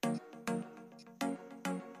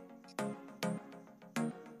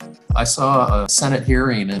I saw a Senate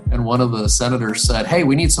hearing and one of the senators said, hey,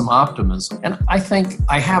 we need some optimism. And I think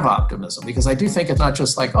I have optimism because I do think it's not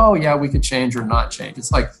just like, oh yeah, we could change or not change.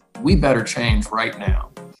 It's like, we better change right now.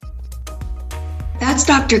 That's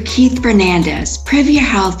Dr. Keith Fernandez, Privia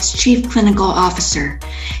Health's Chief Clinical Officer.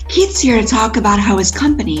 Keith's here to talk about how his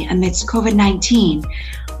company, amidst COVID-19,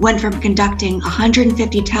 went from conducting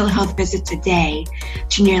 150 telehealth visits a day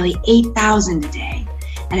to nearly 8,000 a day,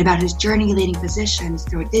 and about his journey leading physicians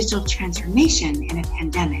through a digital transformation in a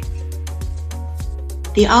pandemic.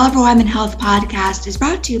 The Oliver Wyman Health Podcast is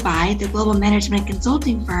brought to you by the global management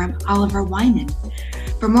consulting firm Oliver Wyman.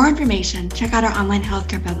 For more information, check out our online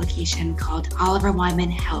healthcare publication called Oliver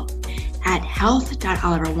Wyman Health at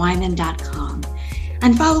health.oliverwyman.com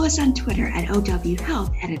and follow us on Twitter at OW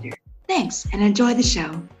Health Editor. Thanks and enjoy the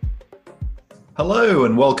show. Hello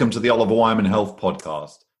and welcome to the Oliver Wyman Health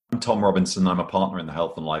Podcast. I'm Tom Robinson. I'm a partner in the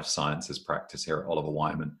Health and Life Sciences practice here at Oliver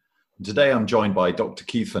Wyman. And today I'm joined by Dr.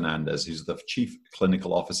 Keith Fernandez, who's the Chief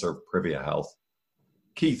Clinical Officer of Privia Health.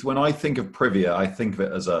 Keith, when I think of Privia, I think of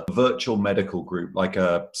it as a virtual medical group, like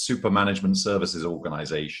a super management services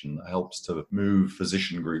organization that helps to move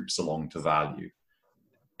physician groups along to value.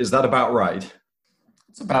 Is that about right?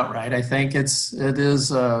 It's about right. I think it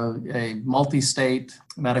is a multi-state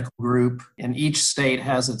medical group, and each state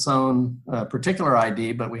has its own particular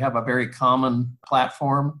ID, but we have a very common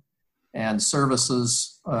platform and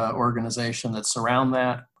services organization that surround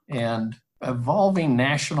that, and evolving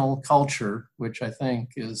national culture, which I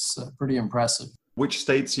think is pretty impressive. Which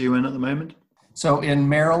states are you in at the moment? So in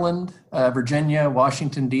Maryland, Virginia,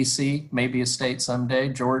 Washington, D.C., maybe a state someday,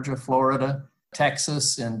 Georgia, Florida,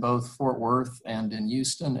 Texas, in both Fort Worth and in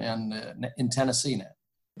Houston, and in Tennessee now.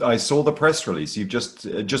 I saw the press release. You've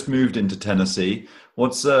just moved into Tennessee.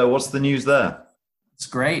 What's the news there? It's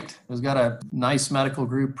great. We've got a nice medical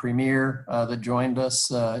group, Premier, that joined us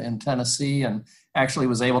in Tennessee and actually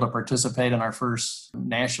was able to participate in our first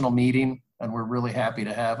national meeting, and we're really happy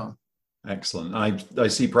to have them. Excellent. I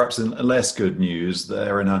see perhaps in less good news,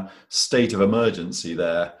 they're in a state of emergency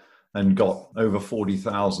there and got over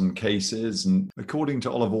 40,000 cases. And according to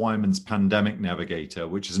Oliver Wyman's Pandemic Navigator,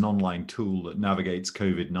 which is an online tool that navigates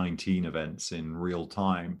COVID-19 events in real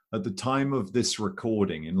time, at the time of this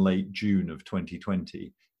recording in late June of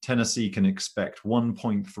 2020, Tennessee can expect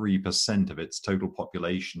 1.3% of its total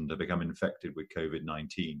population to become infected with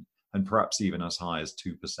COVID-19, and perhaps even as high as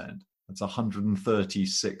 2%. That's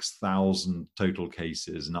 136,000 total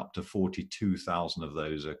cases, and up to 42,000 of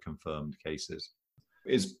those are confirmed cases.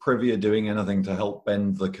 Is Privia doing anything to help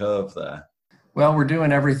bend the curve there? Well, we're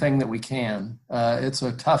doing everything that we can. It's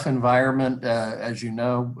a tough environment, as you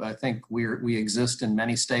know. I think we exist in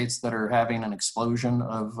many states that are having an explosion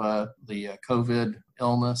of the COVID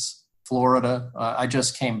illness. Florida, I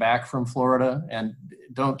just came back from Florida, and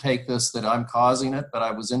don't take this that I'm causing it, but I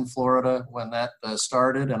was in Florida when that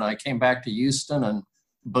started, and I came back to Houston, and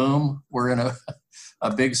boom, we're in a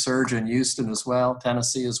big surge in Houston as well,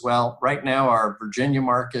 Tennessee as well. Right now, our Virginia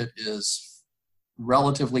market is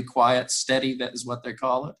relatively quiet, steady, that is what they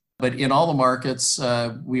call it. But in all the markets,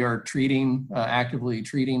 we are actively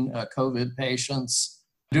treating COVID patients,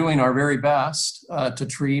 doing our very best to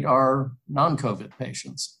treat our non-COVID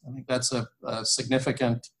patients. I think that's a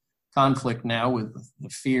significant conflict now with the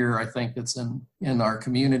fear, I think, that's in our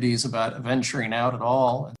communities about venturing out at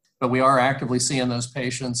all. But we are actively seeing those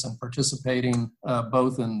patients and participating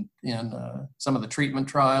both in some of the treatment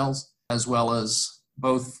trials, as well as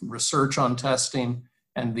both research on testing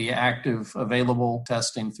and the active available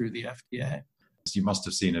testing through the FDA. You must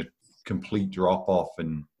have seen a complete drop-off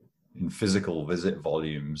in physical visit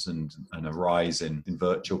volumes and a rise in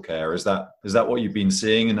virtual care. Is that what you've been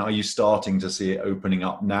seeing? And are you starting to see it opening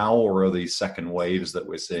up now, or are these second waves that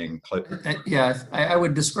we're seeing? Yeah, I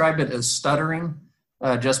would describe it as stuttering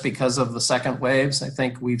just because of the second waves. I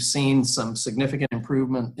think we've seen some significant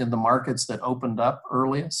improvement in the markets that opened up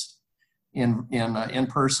earliest in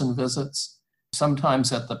in-person visits.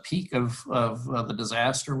 Sometimes at the peak of the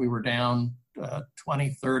disaster, we were down 20,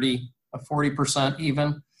 30, 40%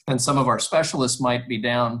 even. And some of our specialists might be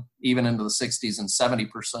down even into the 60s and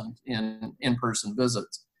 70% in in-person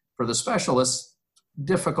visits. For the specialists,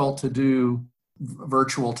 difficult to do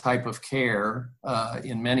virtual type of care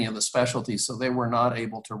in many of the specialties, so they were not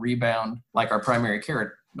able to rebound like our primary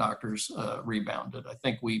care doctors rebounded. I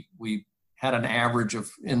think we had an average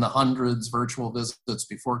of in the hundreds virtual visits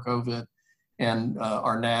before COVID, and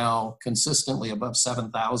are now consistently above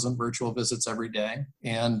 7,000 virtual visits every day.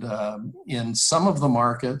 And in some of the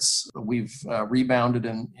markets, we've rebounded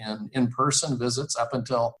in-person visits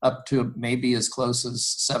up to maybe as close as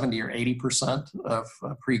 70 or 80% of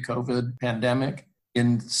pre-COVID pandemic.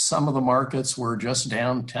 In some of the markets, we're just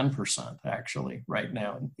down 10% actually right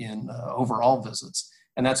now in overall visits.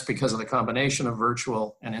 And that's because of the combination of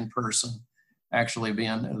virtual and in-person. Actually,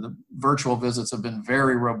 the virtual visits have been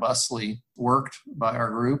very robustly worked by our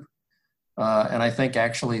group. And I think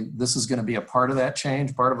actually this is going to be a part of that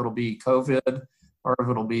change. Part of it will be COVID. Part of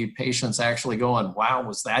it will be patients actually going, wow,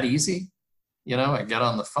 was that easy? You know, I get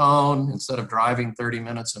on the phone instead of driving 30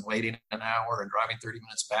 minutes and waiting an hour and driving 30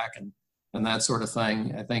 minutes back and that sort of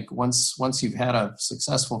thing. I think once you've had a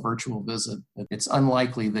successful virtual visit, it's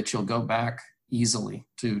unlikely that you'll go back easily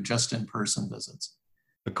to just in-person visits.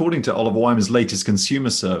 According to Oliver Wyman's latest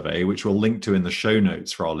consumer survey, which we'll link to in the show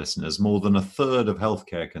notes for our listeners, more than a third of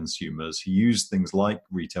healthcare consumers who use things like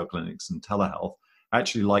retail clinics and telehealth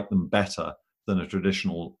actually like them better than a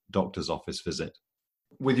traditional doctor's office visit.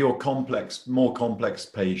 With your more complex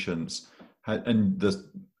patients and the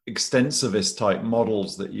extensivist type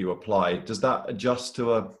models that you apply, does that adjust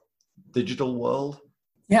to a digital world?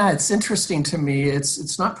 Yeah, it's interesting to me.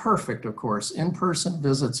 It's not perfect, of course. In-person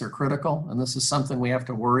visits are critical, and this is something we have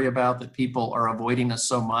to worry about, that people are avoiding us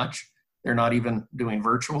so much. They're not even doing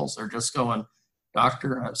virtuals. They're just going,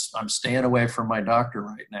 doctor, I'm staying away from my doctor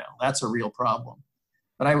right now. That's a real problem.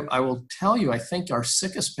 But I will tell you, I think our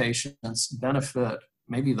sickest patients benefit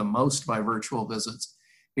maybe the most by virtual visits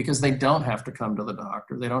because they don't have to come to the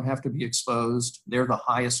doctor. They don't have to be exposed. They're the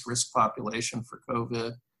highest risk population for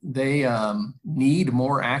COVID. They need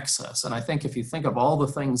more access. And I think if you think of all the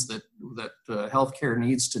things that healthcare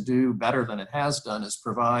needs to do better than it has done is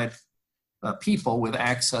provide people with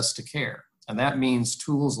access to care. And that means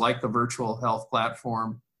tools like the virtual health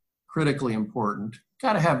platform, critically important.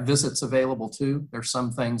 Got to have visits available too. There's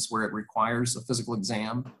some things where it requires a physical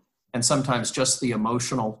exam and sometimes just the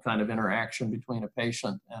emotional kind of interaction between a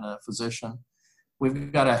patient and a physician.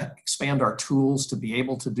 We've got to expand our tools to be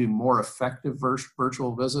able to do more effective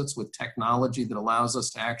virtual visits with technology that allows us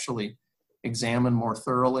to actually examine more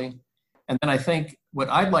thoroughly. And then I think what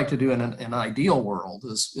I'd like to do in an ideal world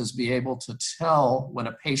is be able to tell when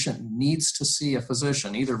a patient needs to see a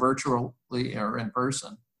physician, either virtually or in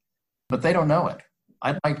person, but they don't know it.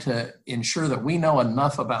 I'd like to ensure that we know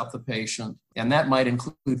enough about the patient, and that might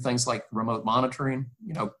include things like remote monitoring,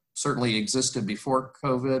 certainly existed before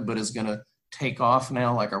COVID, but is going to take off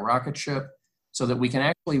now like a rocket ship, so that we can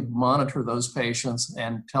actually monitor those patients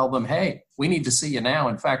and tell them, hey, we need to see you now.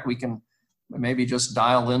 In fact, we can maybe just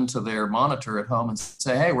dial into their monitor at home and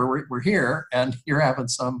say, hey, we're here and you're having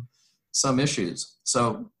some issues.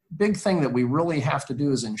 So big thing that we really have to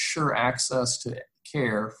do is ensure access to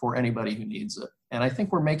care for anybody who needs it. And I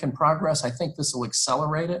think we're making progress. I think this will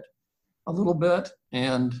accelerate it a little bit,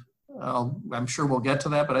 and I'm sure we'll get to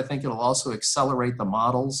that, but I think it'll also accelerate the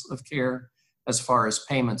models of care as far as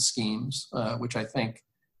payment schemes, which I think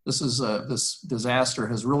this disaster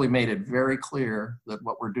has really made it very clear that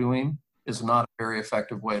what we're doing is not a very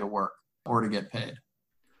effective way to work or to get paid.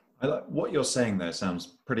 What you're saying there sounds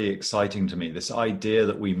pretty exciting to me. This idea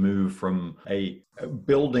that we move from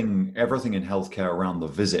building everything in healthcare around the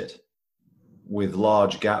visit with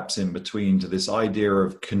large gaps in between to this idea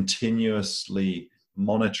of continuously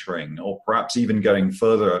monitoring, or perhaps even going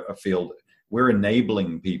further afield. We're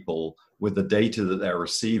enabling people with the data that they're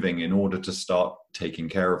receiving in order to start taking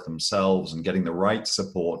care of themselves and getting the right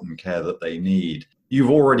support and care that they need.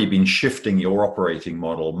 You've already been shifting your operating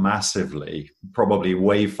model massively, probably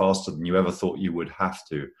way faster than you ever thought you would have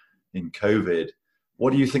to in COVID.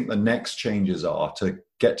 What do you think the next changes are to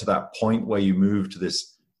get to that point where you move to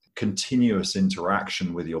this continuous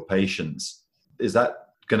interaction with your patients? Is that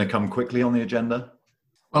going to come quickly on the agenda?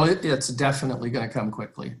 Well, it's definitely going to come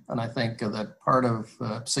quickly. And I think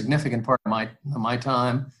that significant part of my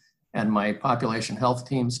time and my population health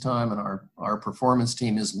team's time and our performance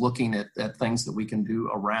team is looking at things that we can do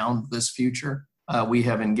around this future. We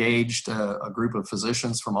have engaged a group of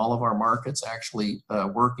physicians from all of our markets actually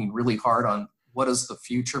working really hard on what does the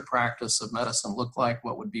future practice of medicine look like,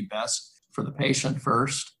 what would be best for the patient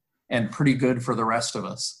first, and pretty good for the rest of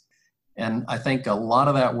us. And I think a lot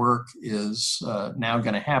of that work is now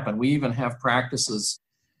going to happen. We even have practices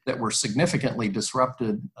that were significantly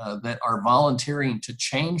disrupted that are volunteering to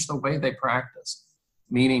change the way they practice,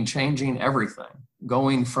 meaning changing everything,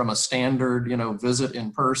 going from a standard, visit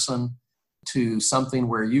in person to something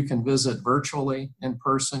where you can visit virtually in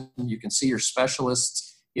person. You can see your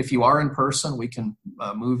specialists. If you are in person, we can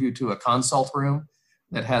move you to a consult room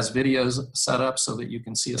that has videos set up so that you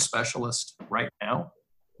can see a specialist right now,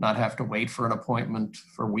 not have to wait for an appointment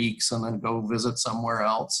for weeks and then go visit somewhere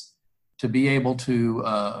else. To be able to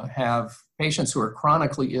have patients who are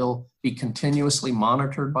chronically ill be continuously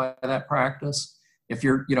monitored by that practice If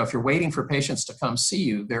you're waiting for patients to come see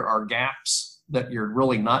you, there are gaps that you're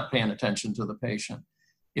really not paying attention to the patient.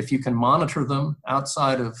 If you can monitor them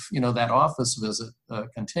outside of, that office visit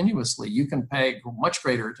continuously, you can pay much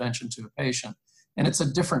greater attention to a patient. And it's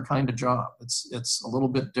a different kind of job. It's a little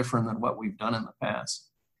bit different than what we've done in the past.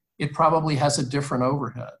 It probably has a different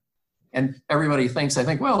overhead. And everybody thinks,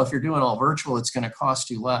 well, if you're doing all virtual, it's going to cost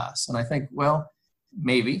you less. And I think, well,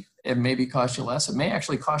 maybe. It maybe cost you less. It may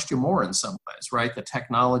actually cost you more in some ways, right? The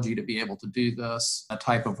technology to be able to do this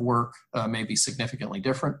type of work may be significantly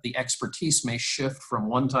different. The expertise may shift from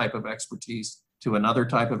one type of expertise to another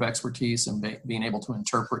type of expertise and being able to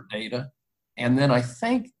interpret data. And then I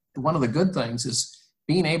think one of the good things is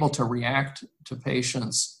being able to react to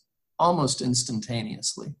patients almost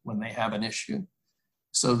instantaneously when they have an issue,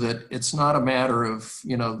 so that it's not a matter of,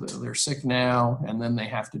 they're sick now and then they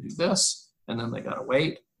have to do this and then they got to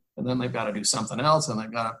wait and then they've got to do something else and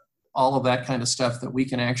they've got all of that kind of stuff, that we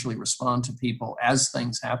can actually respond to people as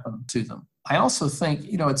things happen to them. I also think,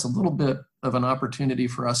 it's a little bit of an opportunity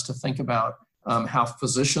for us to think about how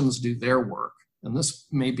physicians do their work. And this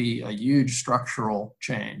may be a huge structural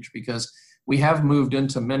change, because we have moved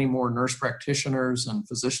into many more nurse practitioners and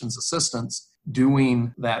physician's assistants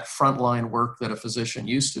doing that frontline work that a physician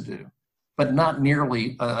used to do, but not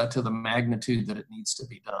nearly to the magnitude that it needs to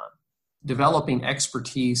be done. Developing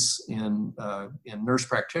expertise in nurse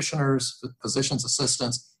practitioners, physician's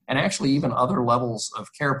assistants, and actually even other levels of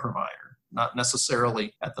care provider, not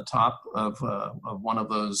necessarily at the top of one of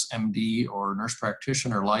those MD or nurse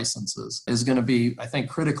practitioner licenses, is going to be, I think,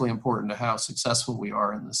 critically important to how successful we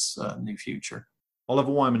are in this new future.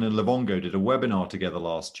 Oliver Wyman and Livongo did a webinar together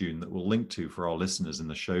last June that we'll link to for our listeners in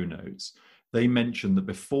the show notes. They mentioned that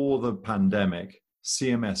before the pandemic,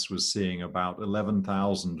 CMS was seeing about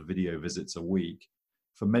 11,000 video visits a week.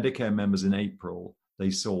 For Medicare members in April,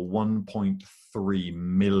 they saw 1.3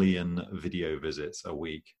 million video visits a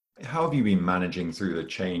week. How have you been managing through the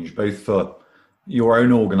change, both for your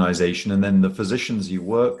own organization and then the physicians you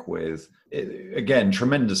work with? Again,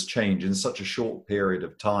 tremendous change in such a short period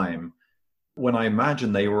of time, when I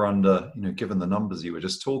imagine they were under, given the numbers you were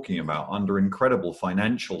just talking about, under incredible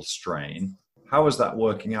financial strain. How is that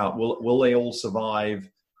working out? Will they all survive?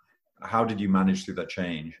 How did you manage through that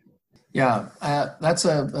change? Yeah, that's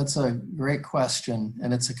a great question,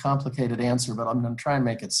 and it's a complicated answer, but I'm going to try and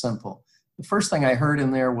make it simple. The first thing I heard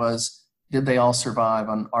in there was, did they all survive,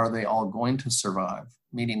 and are they all going to survive,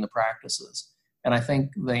 meaning the practices? And I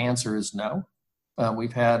think the answer is no.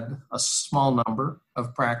 We've had a small number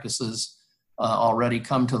of practices already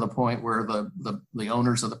come to the point where the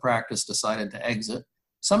owners of the practice decided to exit.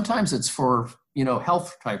 Sometimes it's for,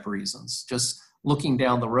 health type reasons, just looking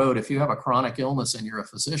down the road. If you have a chronic illness and you're a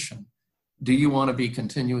physician, do you want to be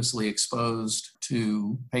continuously exposed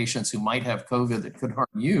to patients who might have COVID that could harm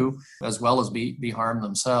you as well as be harmed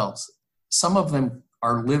themselves? Some of them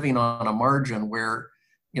are living on a margin where,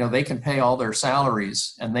 they can pay all their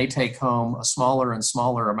salaries and they take home a smaller and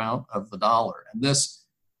smaller amount of the dollar. And this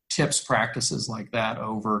tips practices like that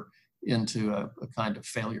over into a kind of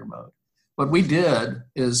failure mode. What we did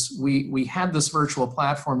is we had this virtual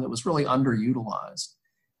platform that was really underutilized.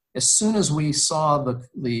 As soon as we saw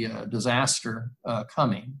the disaster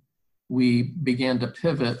coming, we began to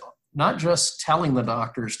pivot, not just telling the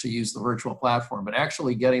doctors to use the virtual platform, but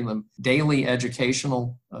actually getting them daily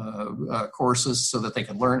educational courses so that they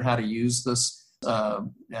could learn how to use this.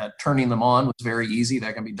 Turning them on was very easy.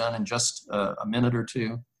 That can be done in just a minute or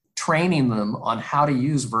two. Training them on how to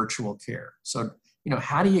use virtual care. So,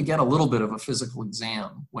 how do you get a little bit of a physical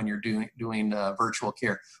exam when you're doing virtual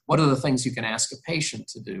care? What are the things you can ask a patient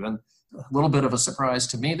to do? And a little bit of a surprise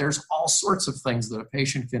to me, there's all sorts of things that a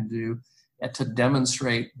patient can do to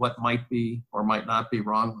demonstrate what might be or might not be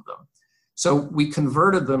wrong with them. So we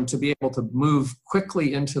converted them to be able to move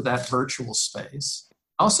quickly into that virtual space.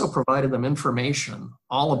 Also provided them information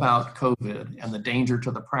all about COVID and the danger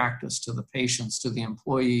to the practice, to the patients, to the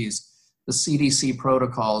employees. The CDC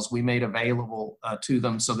protocols we made available to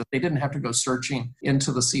them so that they didn't have to go searching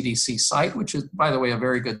into the CDC site, which is, by the way, a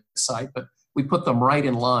very good site, but we put them right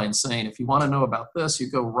in line saying, if you want to know about this,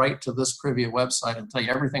 you go right to this Privia website and tell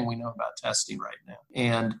you everything we know about testing right now.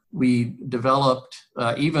 And we developed,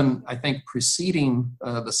 even I think preceding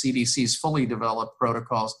the CDC's fully developed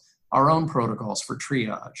protocols, our own protocols for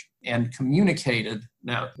triage, and communicated.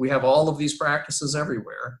 Now, we have all of these practices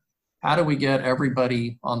everywhere. How do we get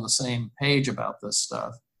everybody on the same page about this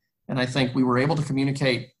stuff? And I think we were able to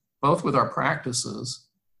communicate both with our practices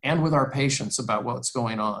and with our patients about what's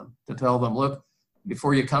going on, to tell them, look,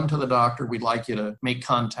 before you come to the doctor, we'd like you to make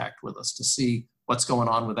contact with us to see what's going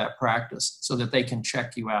on with that practice so that they can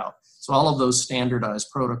check you out. So all of those standardized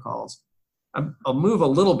protocols. I'll move a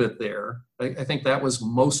little bit there. I think that was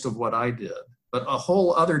most of what I did. But a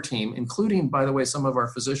whole other team, including, by the way, some of our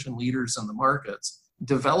physician leaders in the markets,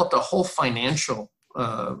 developed a whole financial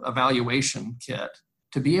evaluation kit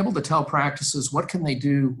to be able to tell practices what can they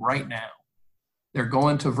do right now. They're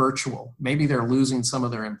going to virtual. Maybe they're losing some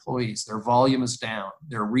of their employees. Their volume is down.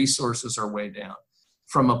 Their resources are way down.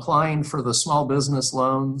 From applying for the small business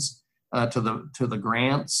loans to the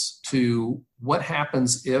grants, to what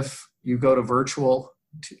happens if you go to virtual.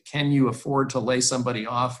 Can you afford to lay somebody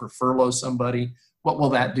off or furlough somebody? What will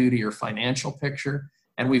that do to your financial picture?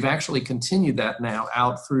 And we've actually continued that now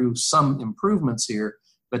out through some improvements here,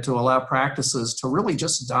 but to allow practices to really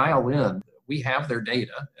just dial in. We have their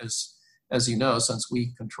data, as you know, since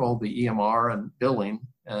we control the EMR and billing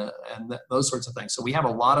and those sorts of things. So we have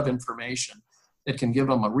a lot of information that can give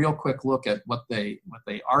them a real quick look at what they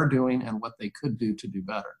are doing and what they could do to do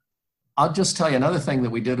better. I'll just tell you another thing that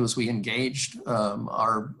we did was we engaged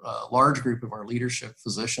our large group of our leadership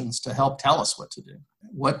physicians to help tell us what to do.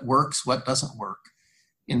 What works, what doesn't work.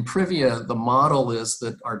 In Privia, the model is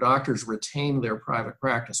that our doctors retain their private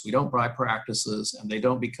practice. We don't buy practices and they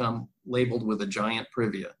don't become labeled with a giant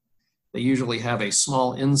Privia. They usually have a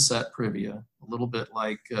small inset Privia, a little bit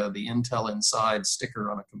like the Intel Inside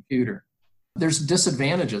sticker on a computer. There's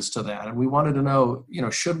disadvantages to that, and we wanted to know,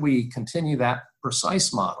 should we continue that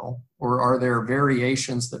precise model, or are there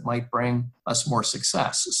variations that might bring us more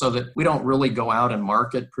success so that we don't really go out and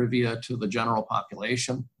market Privia to the general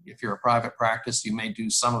population? If you're a private practice, you may do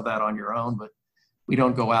some of that on your own, but we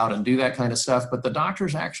don't go out and do that kind of stuff. But the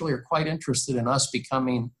doctors actually are quite interested in us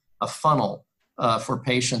becoming a funnel for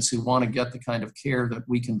patients who want to get the kind of care that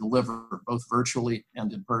we can deliver both virtually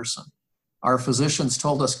and in person. Our physicians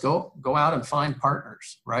told us, go out and find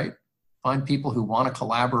partners, right? Find people who want to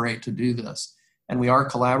collaborate to do this. And we are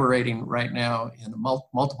collaborating right now in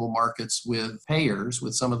multiple markets with payers,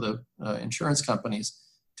 with some of the insurance companies,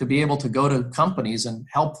 to be able to go to companies and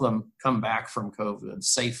help them come back from COVID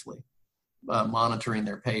safely, monitoring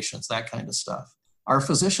their patients, that kind of stuff. Our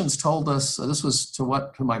physicians told us, this was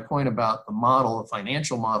to my point about the model, the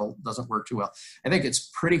financial model doesn't work too well. I think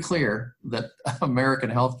it's pretty clear that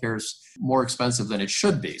American healthcare is more expensive than it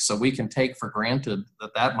should be. So we can take for granted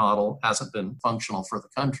that model hasn't been functional for the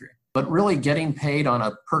country. But really getting paid on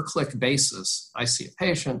a per-click basis, I see a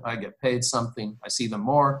patient, I get paid something, I see them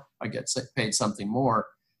more, I get paid something more.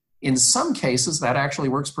 In some cases, that actually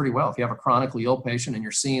works pretty well. If you have a chronically ill patient and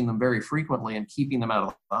you're seeing them very frequently and keeping them out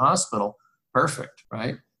of the hospital, perfect,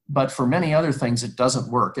 right? But for many other things, it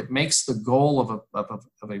doesn't work. It makes the goal of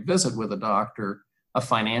a visit with a doctor a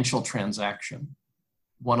financial transaction,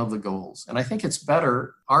 one of the goals. And I think it's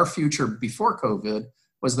better. Our future before COVID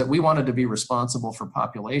was that we wanted to be responsible for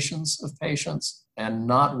populations of patients and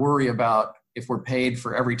not worry about if we're paid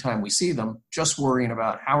for every time we see them, just worrying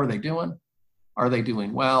about how are they doing? Are they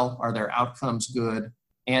doing well? Are their outcomes good?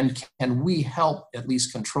 And can we help at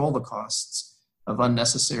least control the costs of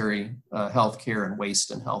unnecessary healthcare and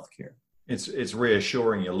waste in healthcare? It's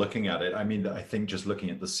reassuring you're looking at it. I mean, I think just looking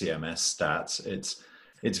at the CMS stats,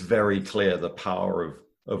 it's very clear the power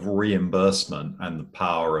of reimbursement and the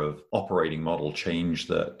power of operating model change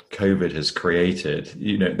that COVID has created.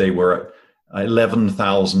 They were at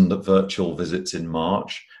 11,000 virtual visits in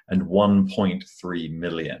March and 1.3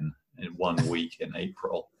 million in 1 week in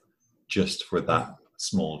April, just for that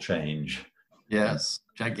small change. Yes,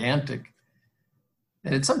 gigantic.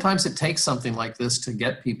 And sometimes it takes something like this to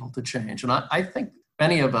get people to change. And I think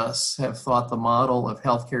many of us have thought the model of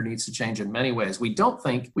healthcare needs to change in many ways. We don't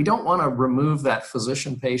want to remove that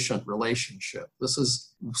physician-patient relationship. This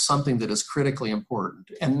is something that is critically important.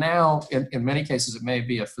 And now, in many cases, it may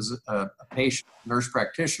be a patient, nurse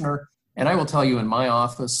practitioner. And I will tell you, in my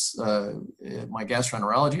office, my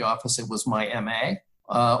gastroenterology office, it was my MA.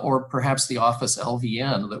 Or perhaps the office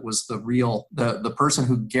LVN that was the person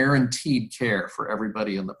who guaranteed care for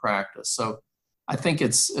everybody in the practice. So I think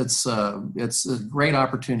it's a great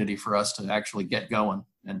opportunity for us to actually get going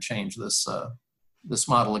and change this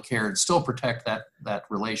model of care and still protect that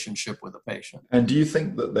relationship with the patient. And do you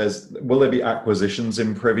think that will there be acquisitions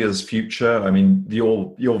in Privia's future? I mean,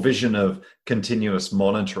 your vision of continuous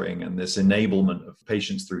monitoring and this enablement of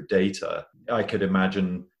patients through data, I could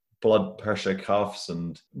imagine blood pressure cuffs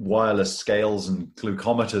and wireless scales and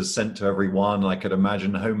glucometers sent to everyone. I could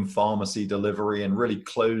imagine home pharmacy delivery and really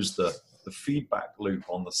close the feedback loop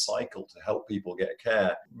on the cycle to help people get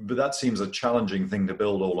care. But that seems a challenging thing to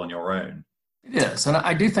build all on your own. It is. And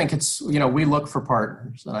I do think it's, we look for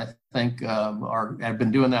partners. And I think I've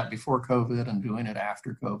been doing that before COVID and doing it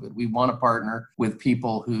after COVID. We want to partner with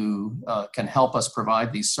people who can help us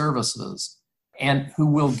provide these services and who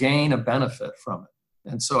will gain a benefit from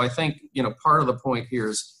it. And so I think, part of the point here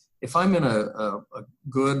is if I'm in a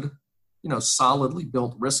good, solidly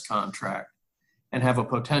built risk contract and have a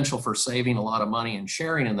potential for saving a lot of money and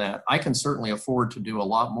sharing in that, I can certainly afford to do a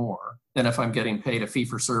lot more than if I'm getting paid a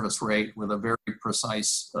fee-for-service rate with a very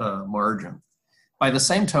precise margin. By the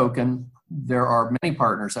same token, there are many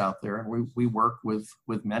partners out there, and we work with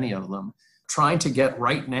many of them, trying to get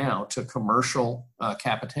right now to commercial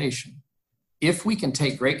capitation. If we can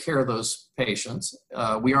take great care of those patients,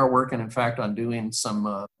 we are working, in fact, on doing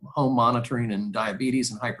some home monitoring in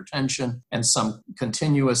diabetes and hypertension and some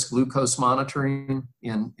continuous glucose monitoring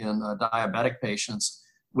in diabetic patients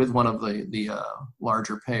with one of the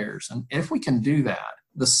larger payers. And if we can do that,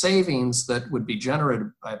 the savings that would be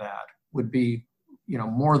generated by that would be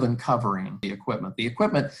more than covering the equipment. The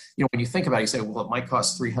equipment, when you think about it, you say, well, it might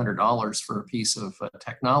cost $300 for a piece of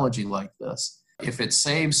technology like this. If it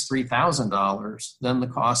saves $3,000, then the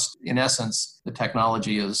cost, in essence, the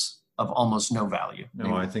technology is of almost no value.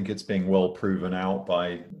 No, I think it's being well proven out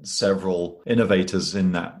by several innovators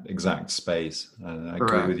in that exact space. I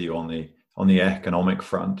agree with you on the economic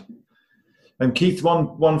front. And Keith,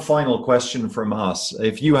 one final question from us.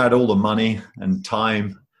 If you had all the money and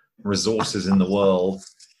time, resources in the world,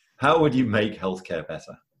 how would you make healthcare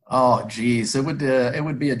better? Oh, geez, it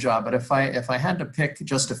would be a job. But if I had to pick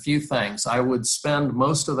just a few things, I would spend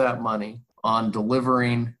most of that money on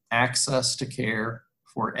delivering access to care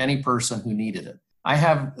for any person who needed it. I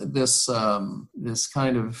have this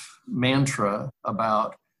kind of mantra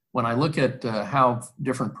about when I look at how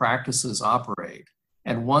different practices operate,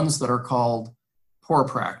 and ones that are called poor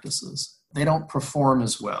practices, they don't perform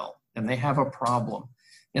as well, and they have a problem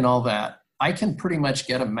and all that. I can pretty much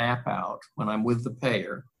get a map out when I'm with the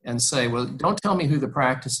payer and say, well, don't tell me who the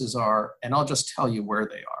practices are, and I'll just tell you where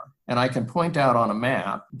they are. And I can point out on a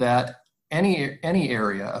map that any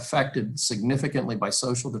area affected significantly by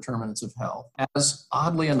social determinants of health has,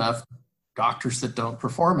 oddly enough, doctors that don't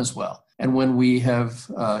perform as well. And when we have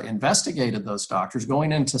investigated those doctors,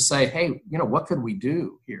 going in to say, hey, what could we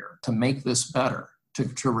do here to make this better,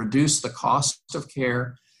 to reduce the cost of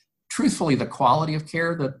care? Truthfully, the quality of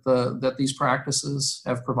care that these practices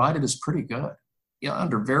have provided is pretty good,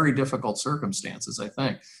 under very difficult circumstances, I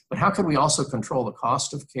think. But how could we also control the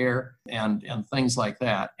cost of care and things like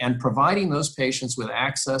that? And providing those patients with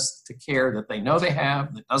access to care that they know they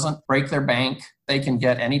have, that doesn't break their bank, they can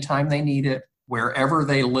get anytime they need it, wherever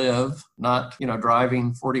they live, not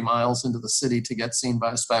driving 40 miles into the city to get seen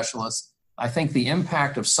by a specialist. I think the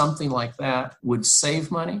impact of something like that would save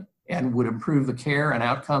money and would improve the care and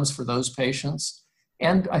outcomes for those patients.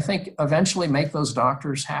 And I think eventually make those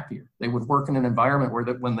doctors happier. They would work in an environment where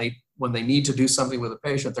when they need to do something with a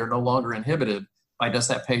patient, they're no longer inhibited by, does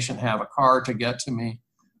that patient have a car to get to me,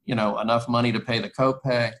 enough money to pay the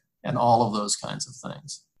copay, and all of those kinds of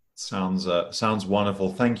things. Sounds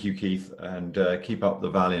wonderful. Thank you, Keith, and keep up the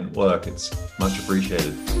valiant work. It's much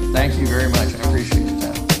appreciated. Thank you very much. I appreciate it,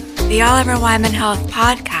 Ted. The Oliver Wyman Health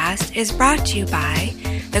Podcast is brought to you by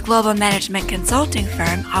the global management consulting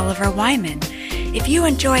firm Oliver Wyman. If you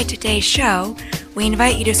enjoyed today's show, we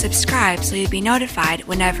invite you to subscribe so you'll be notified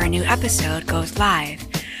whenever a new episode goes live.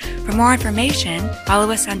 For more information,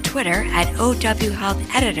 follow us on Twitter at OW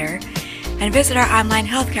Health Editor and visit our online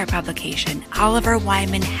healthcare publication, Oliver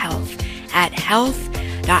Wyman Health, at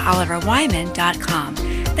health.oliverwyman.com.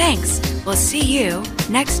 Thanks. We'll see you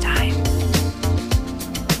next time.